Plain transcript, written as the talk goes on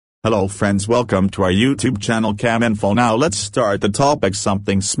Hello friends, welcome to our YouTube channel Cam Info. Now let's start the topic.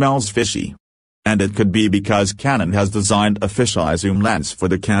 Something smells fishy. And it could be because Canon has designed a fisheye zoom lens for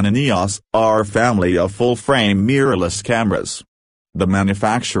the Canon EOS R family of full-frame mirrorless cameras. The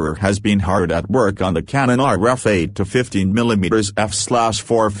manufacturer has been hard at work on the Canon RF 8 to 15mm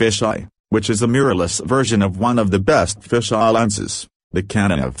f/4 fisheye, which is a mirrorless version of one of the best fisheye lenses, the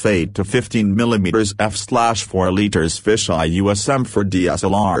Canon EF 8 to 15mm f/4 liters Fisheye USM for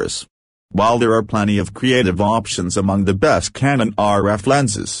DSLRs. While there are plenty of creative options among the best Canon RF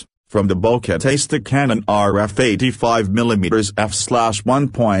lenses, from the bokeh-tastic Canon RF 85mm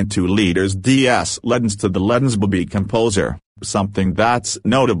f/1.2 liters DS lens to the Lensbaby Composer, something that's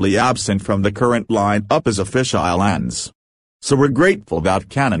notably absent from the current lineup is a fisheye lens. So we're grateful that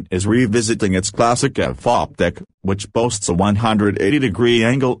Canon is revisiting its classic EF optic, which boasts a 180-degree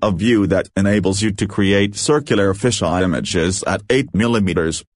angle of view that enables you to create circular fisheye images at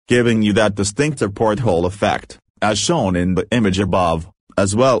 8mm, giving you that distinctive porthole effect, as shown in the image above,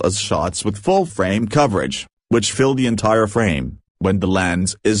 as well as shots with full frame coverage, which fill the entire frame, when the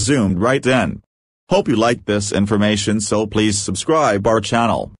lens is zoomed right in. Hope you like this information, so please subscribe our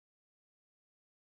channel.